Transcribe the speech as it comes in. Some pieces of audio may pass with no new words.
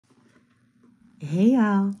Hey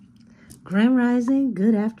y'all, Grand Rising,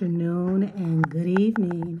 good afternoon and good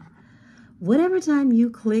evening. Whatever time you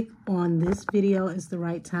click on this video is the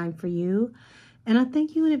right time for you. And I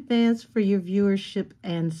thank you in advance for your viewership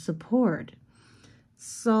and support.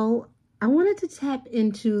 So I wanted to tap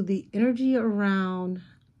into the energy around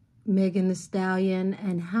Megan Thee Stallion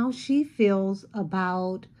and how she feels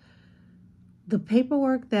about the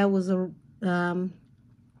paperwork that was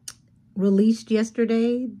released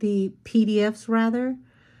yesterday, the PDFs rather,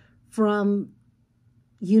 from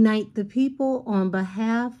Unite the People on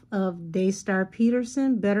behalf of Daystar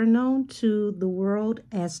Peterson, better known to the world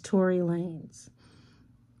as Tory Lanez.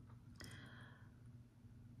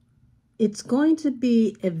 It's going to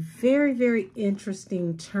be a very, very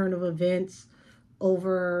interesting turn of events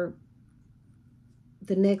over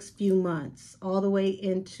the next few months, all the way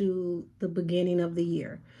into the beginning of the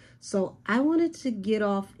year. So I wanted to get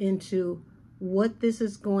off into what this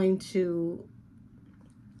is going to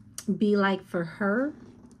be like for her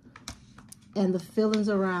and the feelings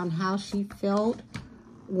around how she felt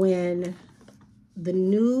when the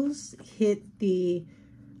news hit the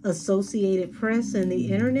Associated Press and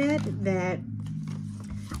the internet that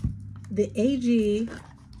the AG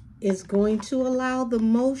is going to allow the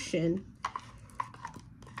motion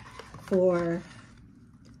for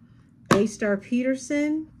Daystar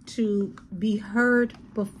Peterson to be heard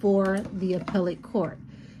before the appellate court.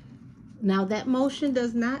 Now, that motion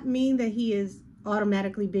does not mean that he is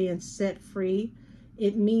automatically being set free.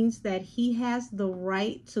 It means that he has the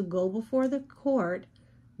right to go before the court,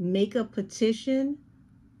 make a petition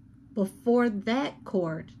before that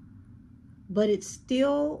court, but it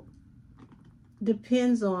still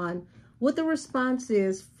depends on what the response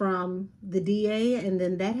is from the DA, and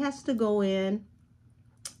then that has to go in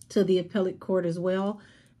to the appellate court as well.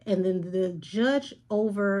 And then the judge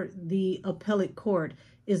over the appellate court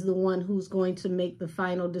is the one who's going to make the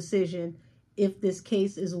final decision if this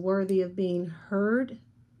case is worthy of being heard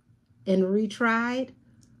and retried,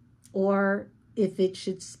 or if it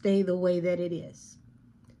should stay the way that it is.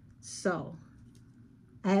 So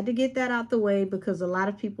I had to get that out the way because a lot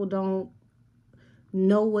of people don't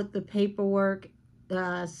know what the paperwork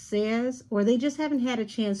says, or they just haven't had a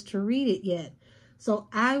chance to read it yet. So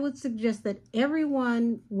I would suggest that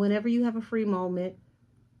everyone, whenever you have a free moment,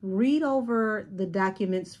 read over the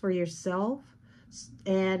documents for yourself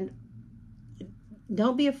and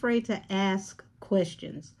don't be afraid to ask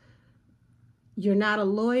questions. You're not a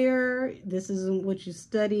lawyer. This isn't what you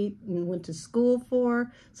studied and went to school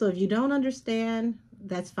for. So if you don't understand,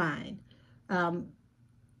 that's fine.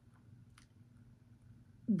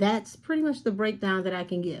 That's pretty much the breakdown that I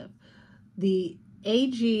can give. The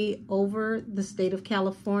AG over the state of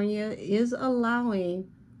California is allowing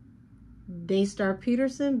Daystar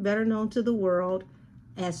Peterson, better known to the world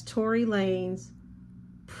as Tory Lanez,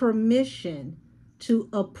 permission to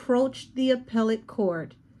approach the appellate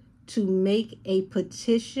court to make a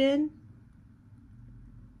petition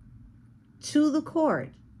to the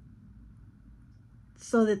court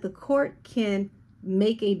so that the court can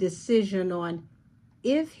make a decision on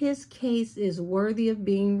if his case is worthy of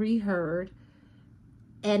being reheard.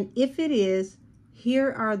 And if it is,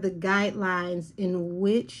 here are the guidelines in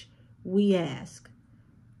which we ask.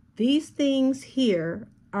 These things here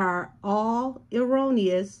are all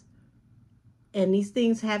erroneous, and these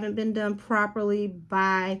things haven't been done properly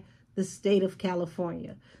by the state of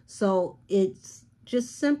California. So it's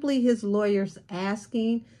just simply his lawyers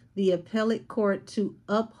asking the appellate court to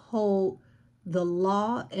uphold the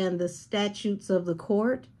law and the statutes of the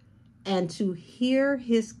court and to hear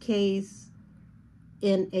his case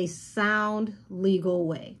in a sound legal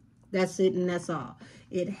way. That's it, and that's all.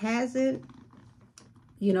 It hasn't,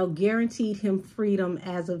 guaranteed him freedom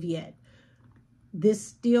as of yet. This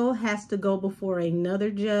still has to go before another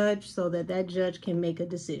judge so that that judge can make a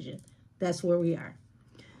decision. That's where we are.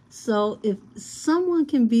 So if someone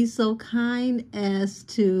can be so kind as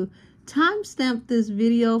to timestamp this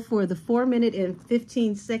video for the 4-minute and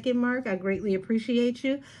 15-second mark, I greatly appreciate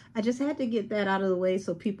you. I just had to get that out of the way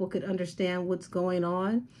so people could understand what's going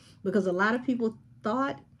on, because a lot of people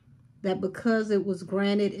thought that because it was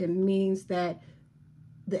granted, it means that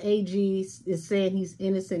the AG is saying he's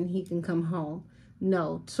innocent and he can come home.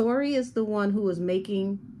 No, Tory is the one who is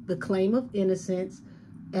making the claim of innocence,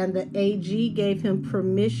 and the AG gave him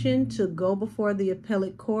permission to go before the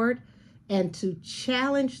appellate court and to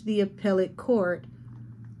challenge the appellate court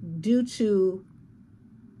due to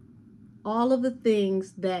all of the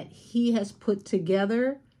things that he has put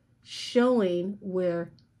together, showing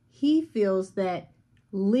where he feels that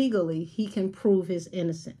legally he can prove his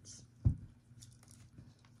innocence.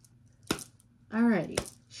 Alrighty.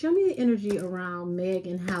 Show me the energy around Meg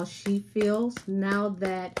and how she feels now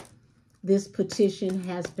that this petition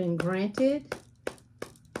has been granted.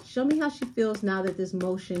 Show me how she feels now that this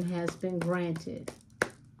motion has been granted.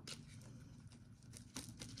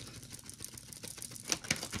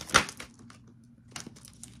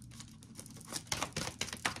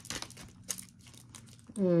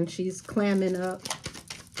 She's clamming up.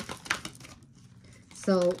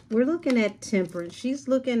 So we're looking at Temperance. She's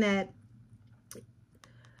looking at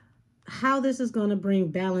how this is going to bring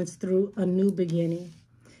balance through a new beginning.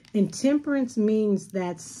 And Temperance means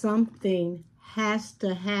that something has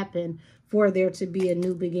to happen for there to be a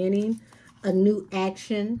new beginning. A new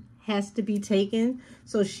action has to be taken.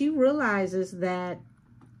 So she realizes that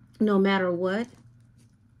no matter what,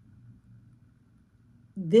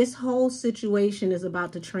 this whole situation is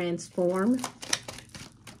about to transform.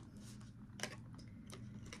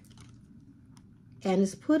 And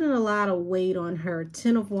it's putting a lot of weight on her.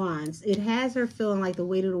 10 of Wands. It has her feeling like the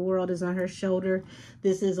weight of the world is on her shoulder.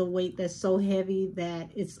 This is a weight that's so heavy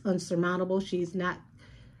that it's unsurmountable. She's not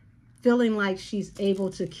feeling like she's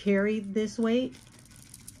able to carry this weight.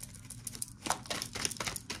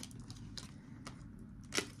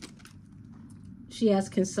 She has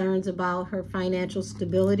concerns about her financial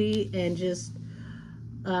stability and just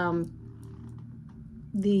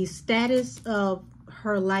the status of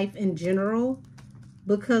her life in general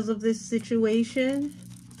because of this situation.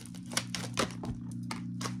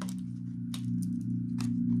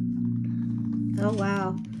 Oh,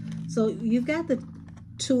 wow. So you've got the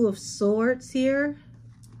Two of Swords here,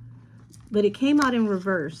 but it came out in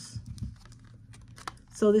reverse.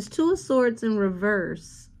 So this Two of Swords in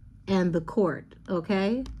reverse and the Court,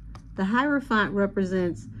 okay? The Hierophant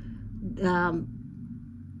represents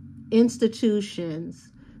institutions.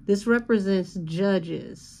 This represents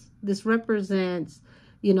judges. This represents,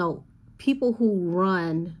 you know, people who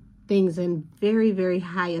run things in very, very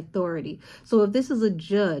high authority. So if this is a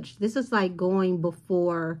judge, this is like going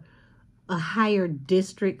before a higher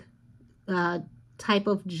district type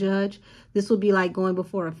of judge. This would be like going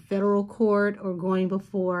before a federal court or going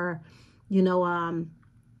before, you know,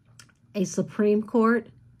 a Supreme Court.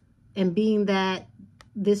 And being that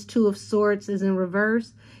this Two of Swords is in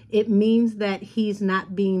reverse, it means that he's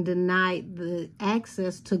not being denied the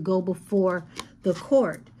access to go before the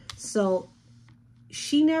court. So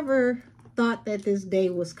she never thought that this day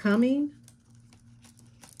was coming.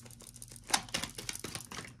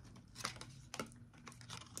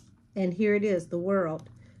 And here it is, the World.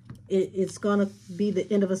 It's going to be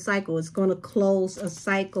the end of a cycle. It's going to close a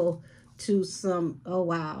cycle to some, oh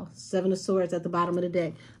wow, Seven of Swords at the bottom of the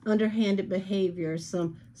deck. Underhanded behavior,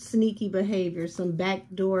 some sneaky behavior, some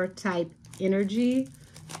backdoor type energy.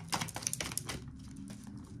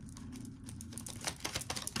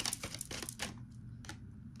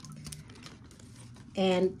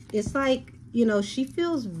 And it's like, you know, she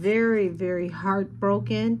feels very, very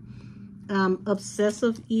heartbroken,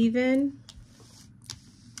 obsessive even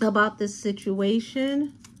about this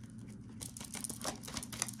situation.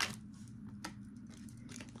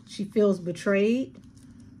 She feels betrayed.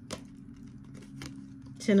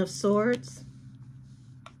 10 of Swords.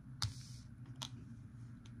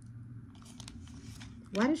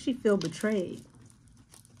 Why does she feel betrayed?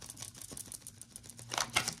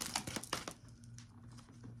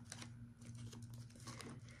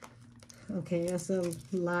 Okay, that's a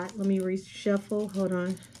lot. Let me reshuffle. Hold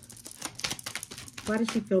on. Why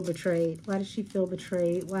does she feel betrayed? Why does she feel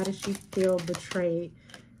betrayed? Why does she feel betrayed?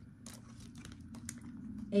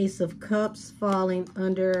 Ace of Cups falling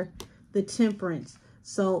under the Temperance.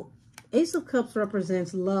 So Ace of Cups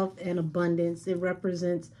represents love and abundance. It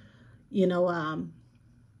represents, you know,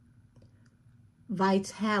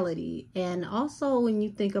 vitality. And also when you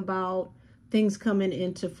think about things coming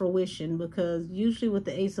into fruition, because usually with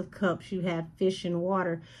the Ace of Cups, you have fish and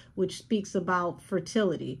water, which speaks about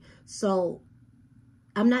fertility. So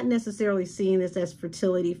I'm not necessarily seeing this as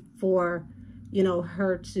fertility for, you know,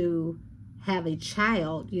 her to have a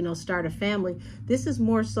child, you know, start a family. This is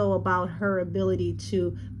more so about her ability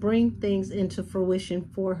to bring things into fruition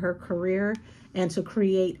for her career and to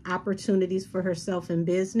create opportunities for herself in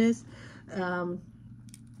business.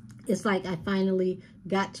 It's like I finally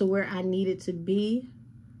got to where I needed to be,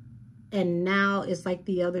 and now it's like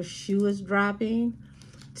the other shoe is dropping.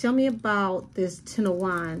 Tell me about this 10 of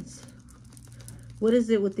Wands. What is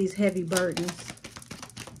it with these heavy burdens?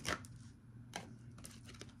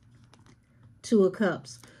 2 of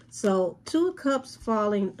Cups. So 2 of Cups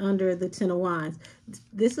falling under the 10 of Wands.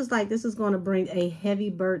 This is going to bring a heavy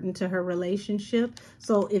burden to her relationship.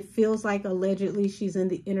 So it feels like allegedly she's in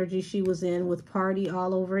the energy she was in with Party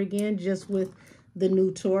all over again, just with the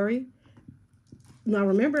new Tory. Now,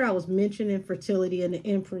 remember, I was mentioning fertility and the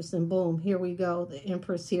Empress, and boom, here we go. The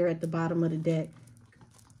Empress here at the bottom of the deck.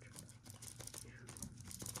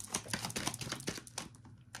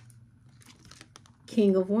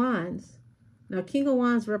 King of Wands. Now, King of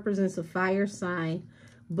Wands represents a fire sign,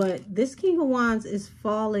 but this King of Wands is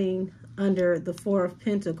falling under the Four of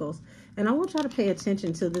Pentacles. And I want y'all to pay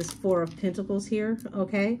attention to this Four of Pentacles here,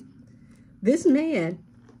 okay? This man,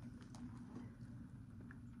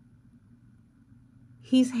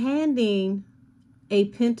 he's handing a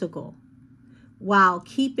pentacle while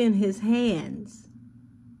keeping his hands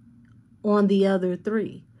on the other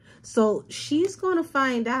three. So she's going to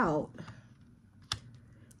find out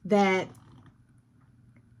that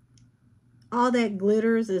all that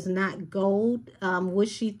glitters is not gold, which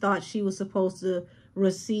she thought she was supposed to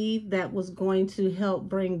receive, that was going to help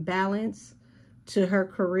bring balance to her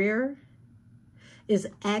career, is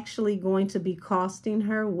actually going to be costing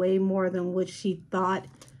her way more than what she thought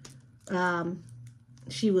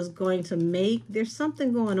she was going to make. There's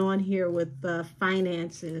something going on here with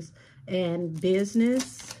finances and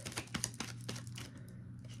business.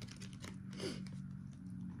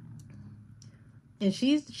 And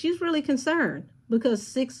she's really concerned because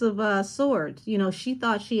Six of Swords, you know, she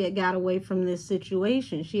thought she had got away from this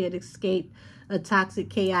situation. She had escaped a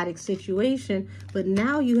toxic, chaotic situation. But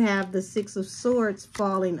now you have the Six of Swords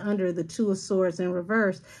falling under the Two of Swords in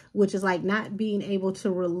reverse, which is like not being able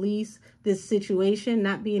to release this situation,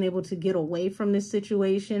 not being able to get away from this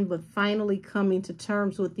situation, but finally coming to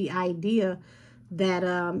terms with the idea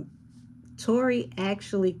that Tori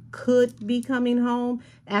actually could be coming home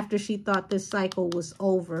after she thought this cycle was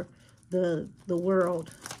over the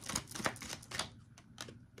world.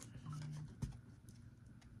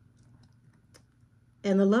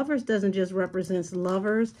 And the Lovers doesn't just represent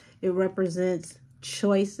lovers, it represents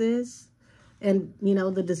choices and, you know,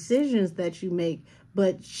 the decisions that you make.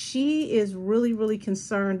 But she is really, really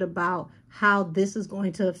concerned about how this is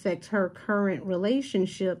going to affect her current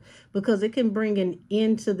relationship, because it can bring an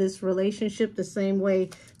end to this relationship the same way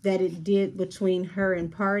that it did between her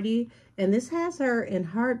and Party. And this has her in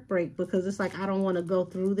heartbreak because it's like, I don't want to go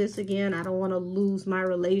through this again. I don't want to lose my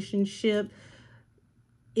relationship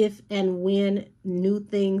if and when new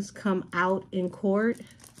things come out in court.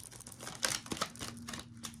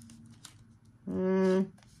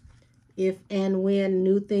 If and when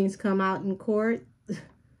new things come out in court.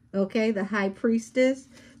 Okay, the High Priestess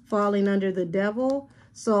falling under the Devil.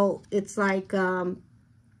 So it's like, that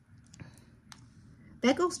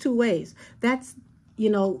goes two ways. That's, you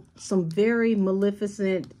know, some very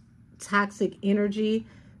maleficent, toxic energy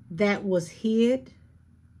that was hid.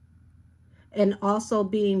 And also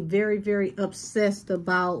being very, very obsessed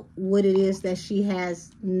about what it is that she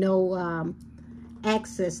has no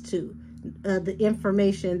access to. The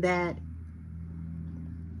information that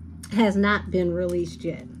has not been released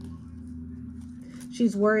yet.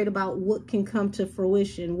 She's worried about what can come to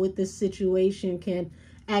fruition, what this situation can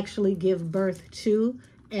actually give birth to.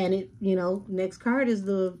 And it, you know, next card is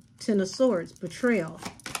the Ten of Swords, betrayal.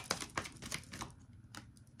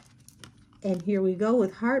 And here we go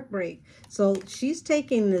with heartbreak. So she's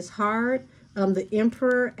taking this hard. The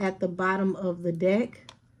Emperor at the bottom of the deck.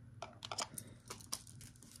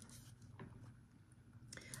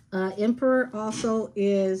 Emperor also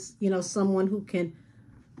is, you know, someone who can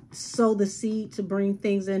sow the seed to bring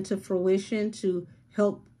things into fruition, to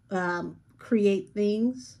help create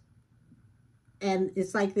things. And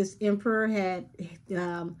it's like this Emperor had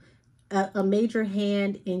a major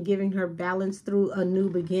hand in giving her balance through a new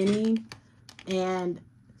beginning and,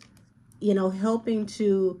 you know, helping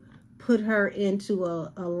to put her into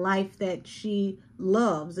a life that she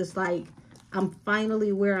loves. It's like, I'm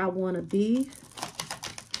finally where I want to be.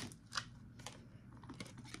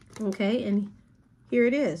 Okay, and here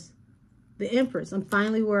it is, the Empress. I'm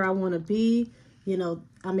finally where I want to be. You know,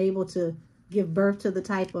 I'm able to give birth to the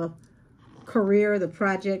type of career, the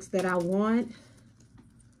projects that I want.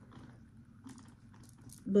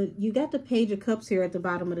 But you got the Page of Cups here at the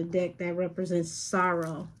bottom of the deck that represents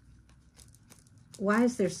sorrow. Why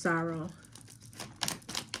is there sorrow?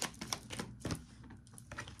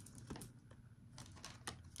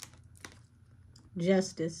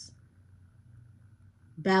 Justice.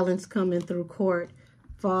 Balance coming through court,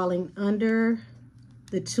 falling under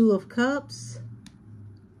the Two of Cups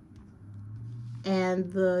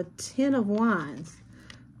and the Ten of Wands.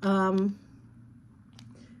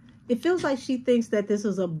 It feels like she thinks that this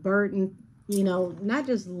is a burden, you know, not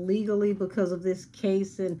just legally because of this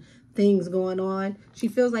case and things going on. She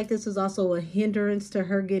feels like this is also a hindrance to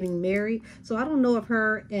her getting married. So I don't know if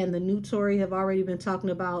her and the new Tory have already been talking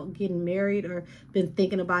about getting married or been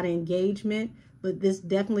thinking about engagement, but this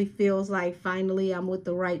definitely feels like finally I'm with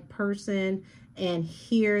the right person. And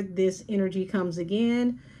here this energy comes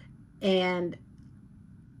again, and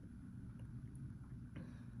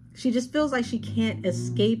she just feels like she can't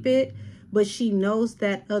escape it, but she knows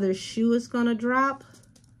that other shoe is gonna drop.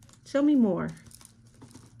 Tell me more.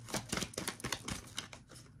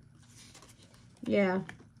 Yeah.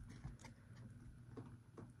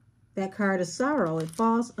 That card is sorrow. It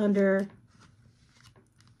falls under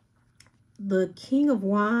the King of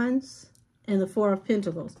Wands and the Four of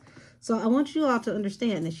Pentacles. So I want you all to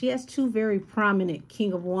understand that she has two very prominent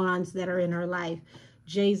King of Wands that are in her life,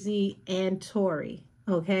 Jay-Z and Tory.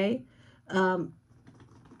 Okay.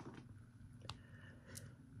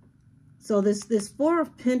 So this Four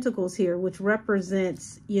of Pentacles here, which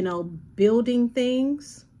represents, you know, building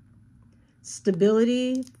things,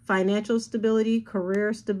 stability, financial stability,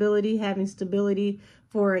 career stability, having stability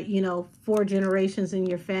for, you know, 4 generations in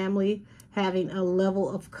your family, having a level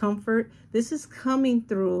of comfort. This is coming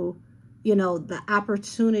through, you know, the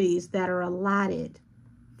opportunities that are allotted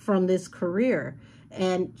from this career.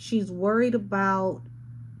 And she's worried about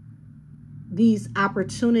these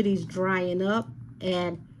opportunities drying up,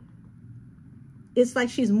 and it's like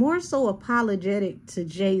she's more so apologetic to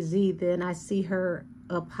Jay-Z than I see her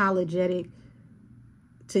apologetic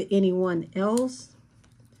to anyone else,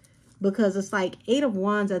 because it's like 8 of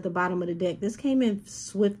Wands at the bottom of the deck. This came in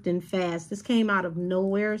swift and fast. This came out of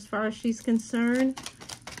nowhere as far as she's concerned.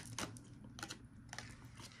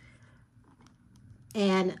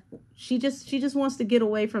 And she just wants to get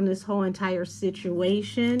away from this whole entire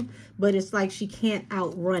situation, but it's like she can't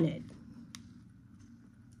outrun it.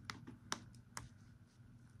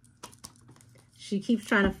 She keeps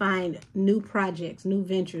trying to find new projects, new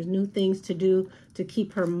ventures, new things to do to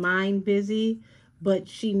keep her mind busy. But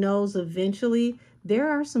she knows eventually there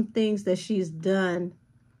are some things that she's done,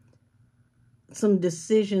 some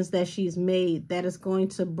decisions that she's made that is going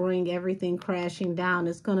to bring everything crashing down.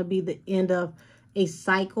 It's going to be the end of a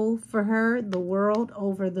cycle for her, the world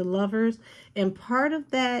over the lovers. And part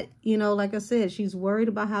of that, you know, like I said, she's worried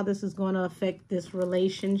about how this is going to affect this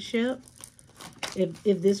relationship.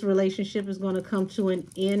 If this relationship is going to come to an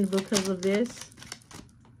end because of this.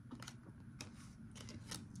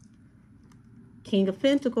 King of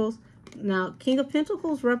Pentacles. Now, King of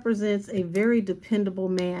Pentacles represents a very dependable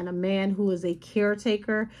man, a man who is a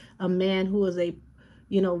caretaker, a man who is a,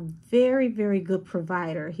 you know, very, very good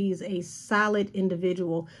provider. He's a solid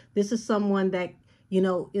individual. This is someone that, you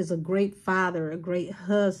know, is a great father, a great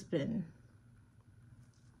husband.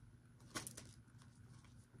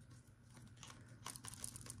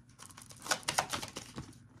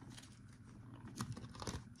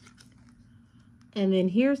 And then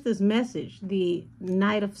here's this message, the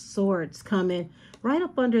Knight of Swords coming right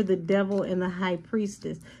up under the Devil and the High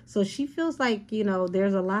Priestess. So she feels like, you know,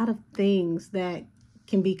 there's a lot of things that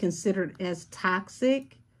can be considered as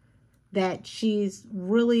toxic, that she's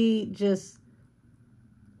really just,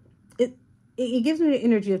 it gives me the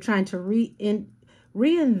energy of trying to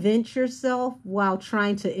reinvent yourself while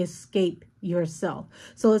trying to escape yourself.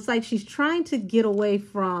 So it's like she's trying to get away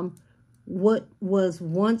from what was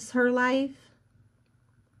once her life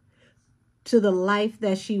to the life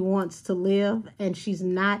that she wants to live, and she's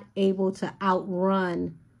not able to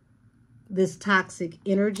outrun this toxic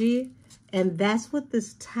energy. And that's what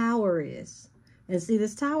this Tower is. And see,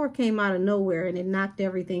 this Tower came out of nowhere and it knocked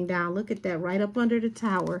everything down. Look at that, right up under the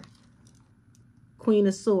Tower. Queen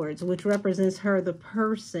of Swords, which represents her, the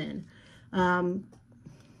person.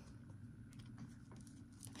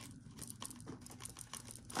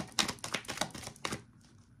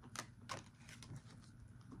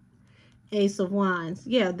 Ace of Wands.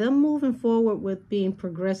 Yeah, them moving forward with being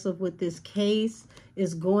progressive with this case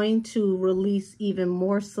is going to release even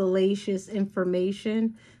more salacious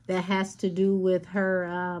information that has to do with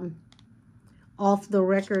her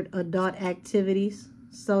off-the-record adult activities,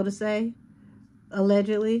 so to say,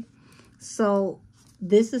 allegedly. So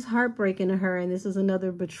this is heartbreaking to her, and this is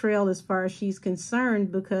another betrayal as far as she's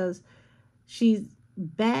concerned, because she's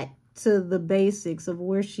back to the basics of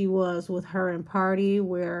where she was with her and Party,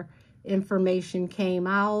 where information came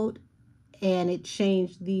out and it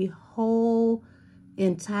changed the whole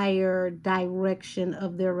entire direction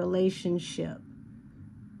of their relationship.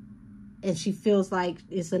 And she feels like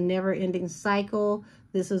it's a never-ending cycle.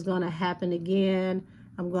 This is going to happen again.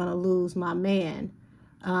 I'm going to lose my man.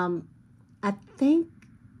 I think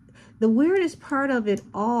the weirdest part of it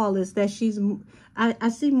all is that I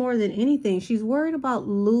see more than anything, she's worried about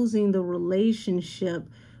losing the relationship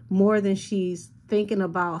more than she's thinking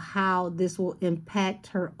about how this will impact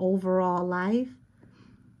her overall life.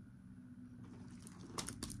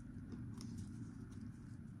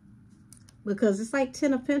 Because it's like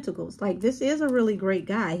 10 of Pentacles. Like, this is a really great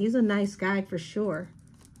guy. He's a nice guy for sure.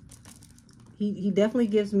 He definitely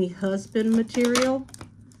gives me husband material.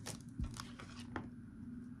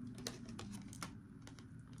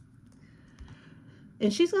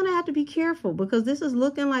 And she's going to have to be careful because this is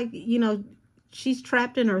looking like, you know, she's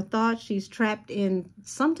trapped in her thoughts. She's trapped in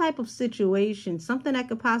some type of situation, something that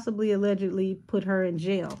could possibly allegedly put her in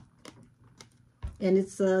jail. And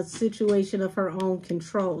it's a situation of her own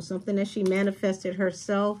control, something that she manifested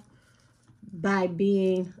herself by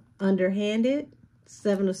being underhanded.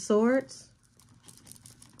 7 of Swords.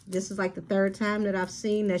 This is like the 3rd time that I've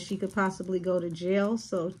seen that she could possibly go to jail.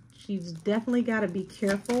 So she's definitely got to be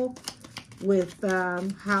careful with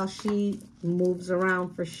how she moves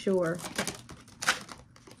around for sure.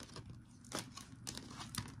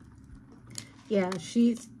 Yeah,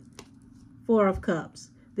 she's 4 of Cups.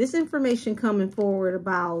 This information coming forward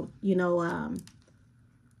about, you know,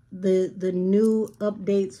 the new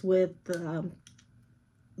updates with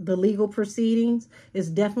the legal proceedings is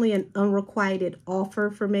definitely an unrequited offer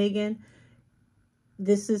for Megan.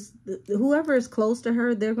 This is, whoever is close to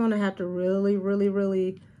her, they're going to have to really, really,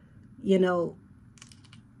 really, you know,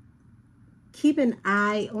 keep an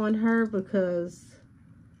eye on her, because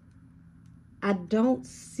I don't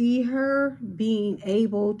see her being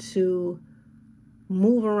able to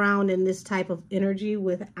move around in this type of energy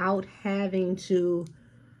without having to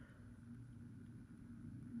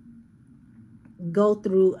go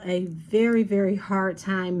through a very, very hard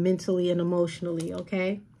time mentally and emotionally,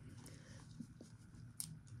 okay?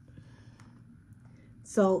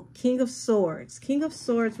 So, King of Swords. King of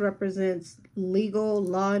Swords represents legal,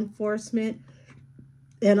 law enforcement,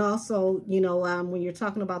 and also, you know, when you're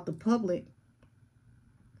talking about the public,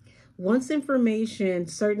 once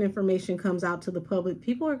certain information comes out to the public,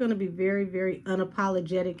 people are going to be very, very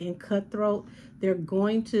unapologetic and cutthroat. They're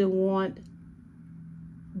going to want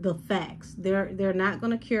the facts. They're not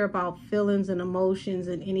going to care about feelings and emotions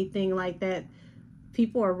and anything like that.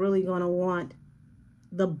 People are really going to want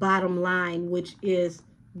the bottom line, which is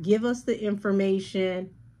give us the information.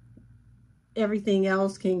 Everything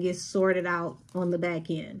else can get sorted out on the back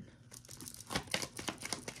end.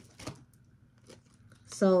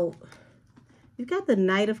 So you've got the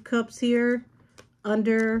Knight of Cups here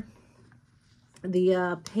under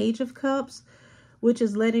the Page of Cups, which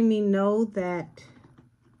is letting me know that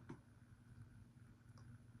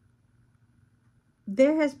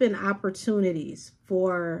there has been opportunities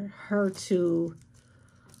for her to,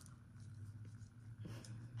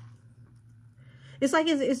 it's like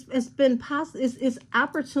it's been possible, it's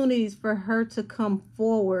opportunities for her to come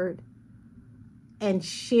forward and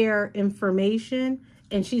share information,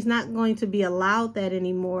 and she's not going to be allowed that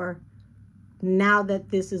anymore now that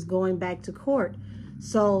this is going back to court.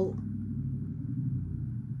 So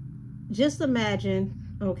just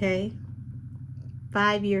imagine, okay,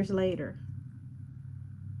 5 years later,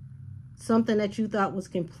 something that you thought was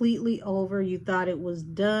completely over, you thought it was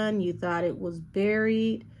done, you thought it was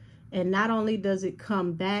buried, and not only does it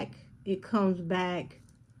come back, it comes back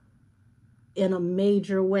in a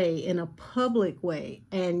major way, in a public way,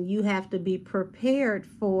 and you have to be prepared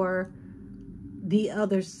for the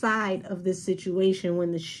other side of this situation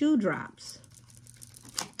when the shoe drops.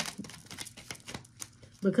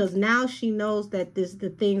 Because now she knows that the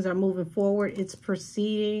things are moving forward, it's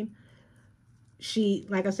proceeding. She,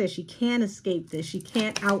 like I said, she can't escape this. She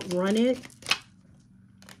can't outrun it.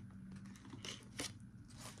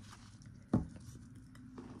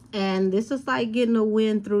 And this is like getting a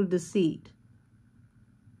win through deceit.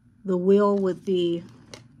 The Wheel with the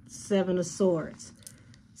 7 of Swords.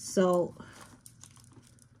 So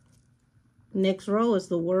next row is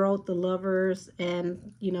the World, the Lovers,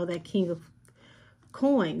 and, you know, that King of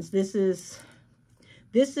Coins. This is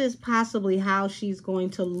possibly how she's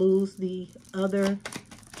going to lose the other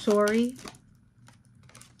Tory.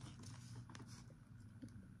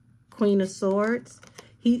 Queen of Swords.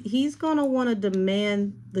 He's going to want to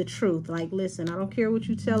demand the truth. Like, listen, I don't care what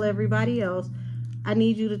you tell everybody else. I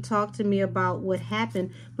need you to talk to me about what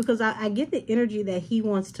happened, because I get the energy that he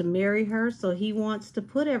wants to marry her. So he wants to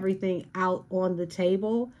put everything out on the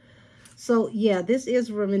table. So yeah, this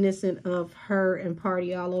is reminiscent of her and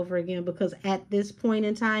Party all over again, because at this point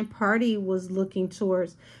in time, Party was looking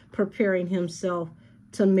towards preparing himself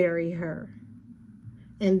to marry her.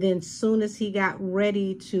 And then soon as he got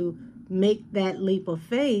ready to make that leap of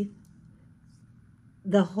faith,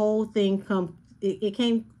 the whole thing it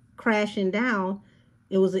came crashing down.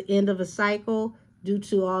 It was the end of a cycle due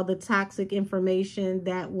to all the toxic information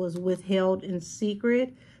that was withheld in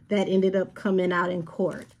secret that ended up coming out in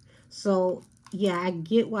court. So yeah, I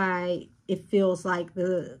get why it feels like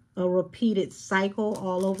a repeated cycle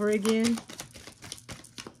all over again.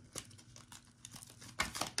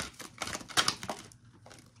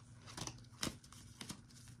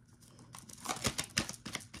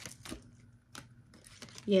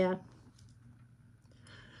 Yeah.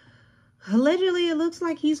 Allegedly, it looks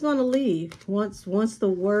like he's going to leave once the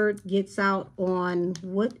word gets out on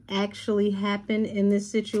what actually happened in this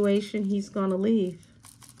situation. He's going to leave.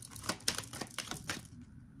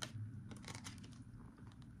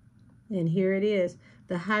 And here it is,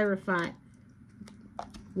 the Hierophant,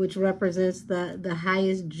 which represents the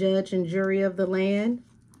highest judge and jury of the land.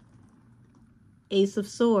 Ace of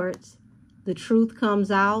Swords. The truth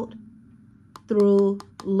comes out through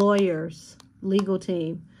lawyers, legal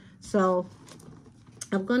team. So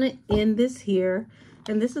I'm going to end this here.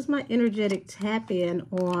 And this is my energetic tap in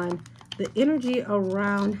on the energy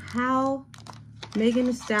around how Megan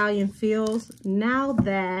Thee Stallion feels now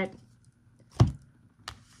that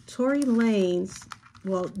Tory Lanez,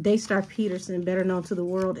 well, Daystar Peterson, better known to the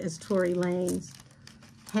world as Tory Lanez,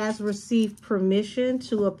 has received permission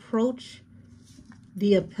to approach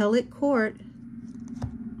the appellate court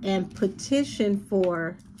and petition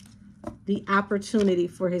for the opportunity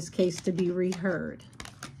for his case to be reheard.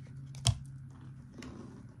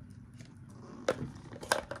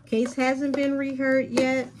 Case hasn't been reheard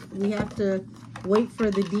yet. We have to wait for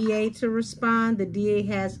the DA to respond. The DA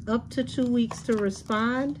has up to 2 weeks to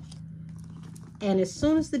respond. And as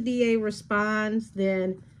soon as the DA responds,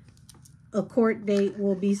 then a court date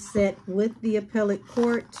will be set with the appellate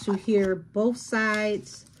court to hear both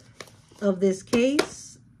sides of this case.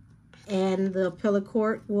 And the appellate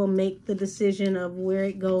court will make the decision of where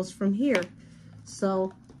it goes from here.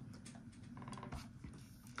 So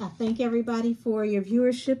I thank everybody for your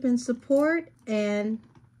viewership and support. And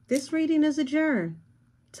this reading is adjourned.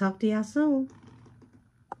 Talk to y'all soon.